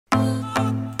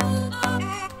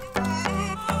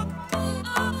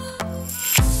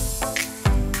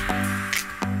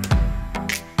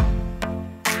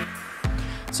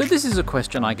So this is a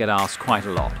question I get asked quite a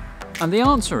lot. And the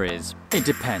answer is, it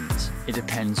depends. It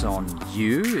depends on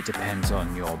you, it depends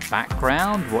on your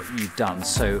background, what you've done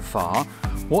so far,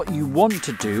 what you want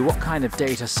to do, what kind of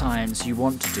data science you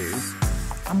want to do,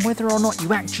 and whether or not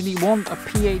you actually want a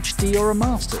PhD or a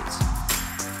master's.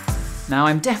 Now,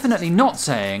 I'm definitely not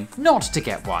saying not to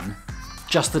get one,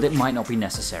 just that it might not be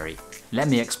necessary. Let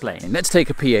me explain. Let's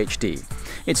take a PhD.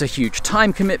 It's a huge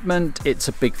time commitment, it's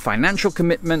a big financial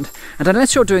commitment, and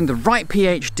unless you're doing the right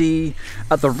PhD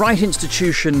at the right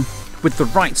institution with the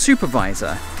right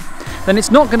supervisor, then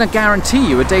it's not going to guarantee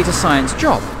you a data science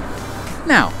job.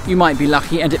 Now, you might be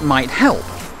lucky and it might help,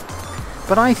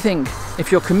 but I think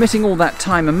if you're committing all that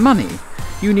time and money,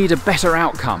 you need a better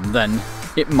outcome than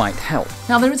it might help.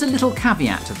 Now, there is a little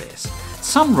caveat to this.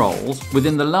 Some roles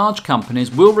within the large companies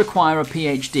will require a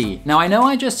PhD. Now, I know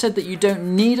I just said that you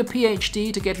don't need a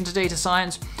PhD to get into data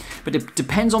science, but it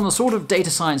depends on the sort of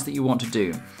data science that you want to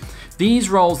do.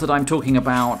 These roles that I'm talking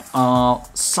about are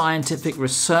scientific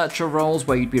researcher roles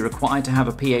where you'd be required to have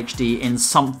a PhD in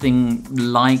something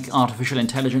like artificial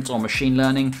intelligence or machine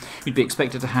learning. You'd be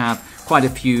expected to have quite a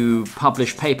few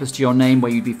published papers to your name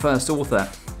where you'd be first author.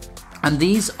 And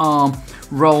these are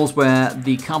roles where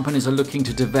the companies are looking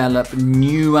to develop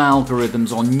new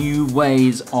algorithms or new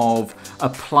ways of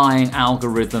applying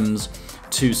algorithms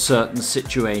to certain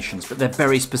situations, but they're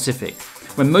very specific.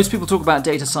 When most people talk about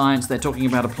data science, they're talking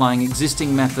about applying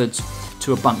existing methods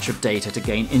to a bunch of data to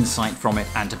gain insight from it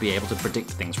and to be able to predict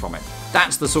things from it.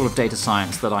 That's the sort of data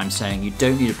science that I'm saying you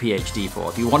don't need a PhD for.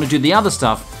 If you want to do the other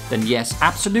stuff, then yes,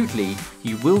 absolutely,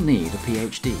 you will need a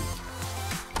PhD.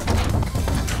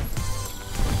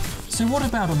 So what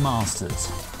about a master's?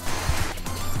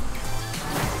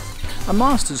 A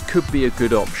master's could be a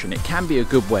good option. It can be a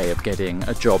good way of getting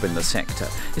a job in the sector,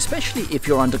 especially if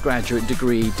your undergraduate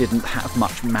degree didn't have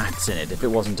much maths in it, if it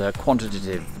wasn't a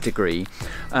quantitative degree,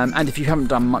 and if you haven't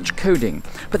done much coding.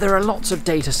 But there are lots of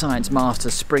data science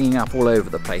masters springing up all over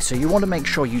the place, so you want to make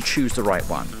sure you choose the right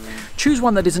one. Choose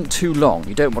one that isn't too long.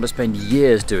 You don't want to spend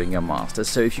years doing your master's,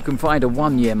 so if you can find a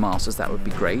one-year master's, that would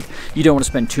be great. You don't want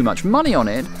to spend too much money on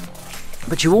it,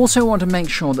 but you also want to make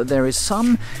sure that there is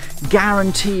some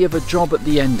guarantee of a job at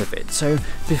the end of it. So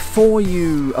before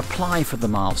you apply for the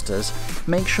Masters,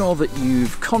 make sure that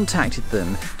you've contacted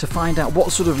them to find out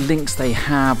what sort of links they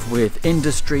have with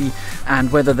industry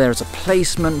and whether there's a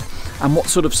placement and what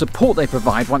sort of support they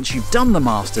provide once you've done the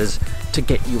Masters to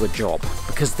get you a job,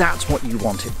 because that's what you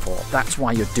want it for. That's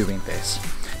why you're doing this.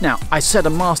 Now, I said a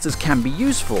Masters can be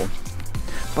useful,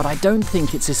 but I don't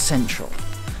think it's essential.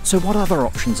 So what other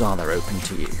options are there open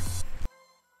to you?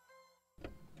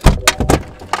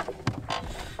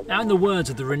 Now, in the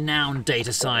words of the renowned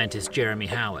data scientist Jeremy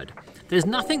Howard, there's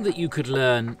nothing that you could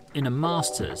learn in a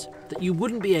master's that you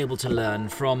wouldn't be able to learn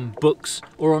from books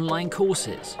or online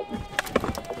courses.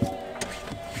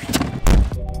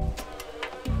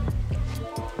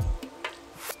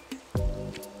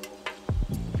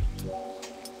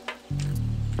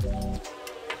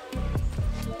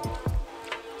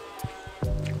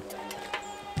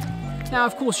 Now,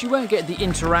 of course, you won't get the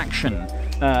interaction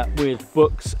with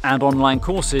books and online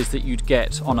courses that you'd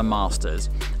get on a master's.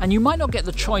 And you might not get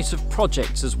the choice of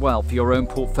projects as well for your own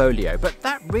portfolio, but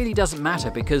that really doesn't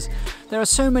matter because there are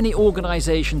so many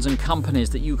organisations and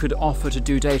companies that you could offer to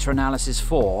do data analysis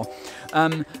for,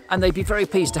 and they'd be very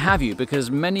pleased to have you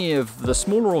because many of the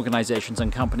smaller organisations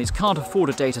and companies can't afford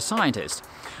a data scientist.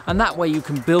 And that way you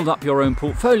can build up your own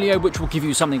portfolio, which will give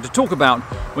you something to talk about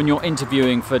when you're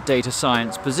interviewing for data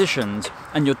science positions,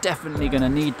 and you're definitely going to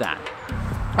need that.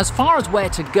 As far as where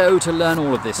to go to learn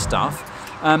all of this stuff,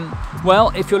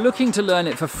 well, if you're looking to learn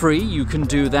it for free, you can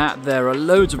do that. There are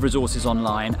loads of resources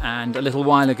online, and a little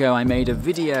while ago I made a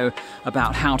video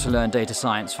about how to learn data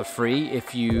science for free.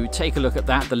 If you take a look at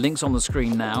that, the link's on the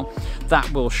screen now, that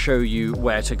will show you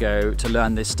where to go to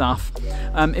learn this stuff.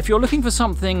 If you're looking for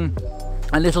something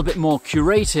a little bit more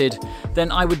curated,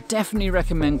 then I would definitely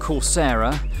recommend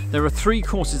Coursera. There are 3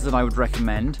 courses that I would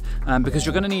recommend because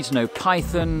you're going to need to know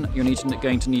Python, you're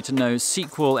going to need to know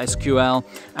SQL, SQL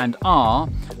and R,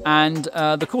 and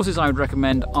the courses I would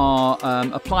recommend are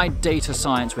Applied Data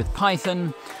Science with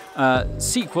Python,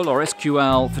 SQL or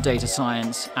SQL for data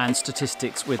science, and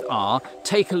statistics with R.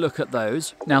 Take a look at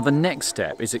those. Now, the next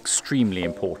step is extremely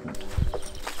important.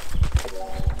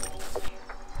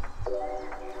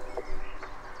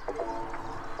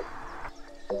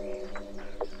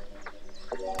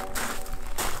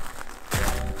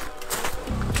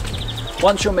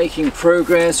 Once you're making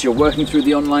progress, you're working through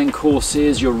the online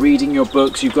courses, you're reading your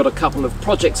books, you've got a couple of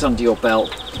projects under your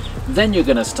belt, then you're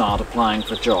going to start applying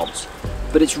for jobs.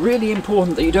 But it's really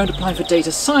important that you don't apply for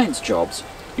data science jobs.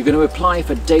 You're going to apply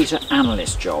for data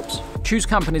analyst jobs. Choose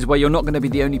companies where you're not going to be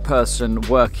the only person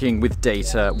working with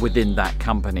data within that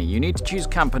company. You need to choose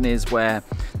companies where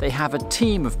they have a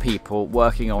team of people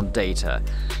working on data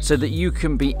so that you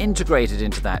can be integrated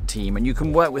into that team and you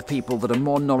can work with people that are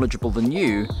more knowledgeable than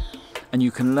you and you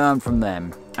can learn from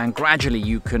them. And gradually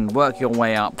you can work your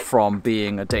way up from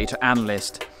being a data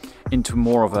analyst into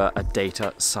more of a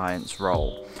data science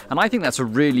role. And I think that's a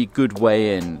really good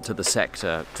way in to the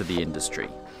sector, to the industry.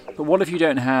 But what if you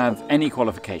don't have any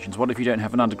qualifications? What if you don't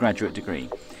have an undergraduate degree?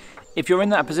 If you're in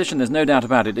that position, there's no doubt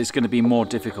about it, it's going to be more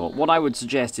difficult. What I would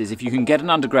suggest is if you can get an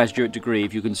undergraduate degree,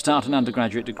 if you can start an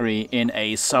undergraduate degree in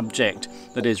a subject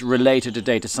that is related to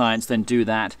data science, then do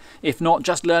that. If not,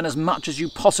 just learn as much as you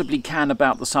possibly can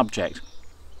about the subject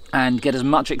and get as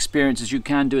much experience as you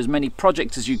can, do as many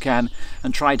projects as you can,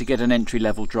 and try to get an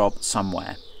entry-level job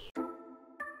somewhere.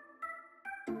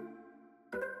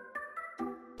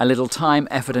 A little time,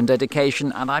 effort and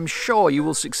dedication, and I'm sure you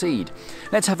will succeed.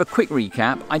 Let's have a quick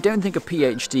recap. I don't think a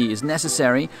PhD is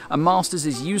necessary. A master's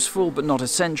is useful but not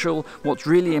essential. What's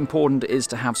really important is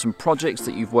to have some projects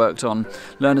that you've worked on,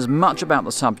 learn as much about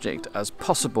the subject as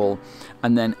possible,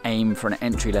 and then aim for an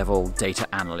entry-level data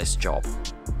analyst job.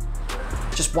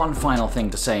 Just one final thing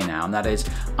to say now, and that is,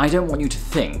 I don't want you to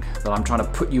think that I'm trying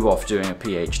to put you off doing a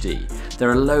PhD. There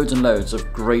are loads and loads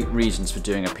of great reasons for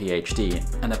doing a PhD,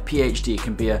 and a PhD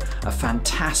can be a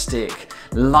fantastic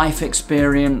life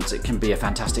experience, it can be a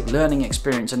fantastic learning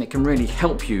experience, and it can really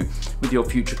help you with your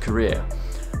future career.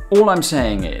 All I'm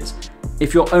saying is,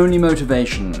 if your only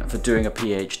motivation for doing a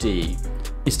PhD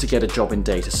is to get a job in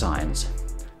data science,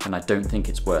 then I don't think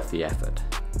it's worth the effort.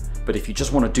 But if you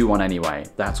just want to do one anyway,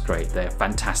 that's great. They're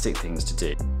fantastic things to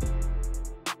do.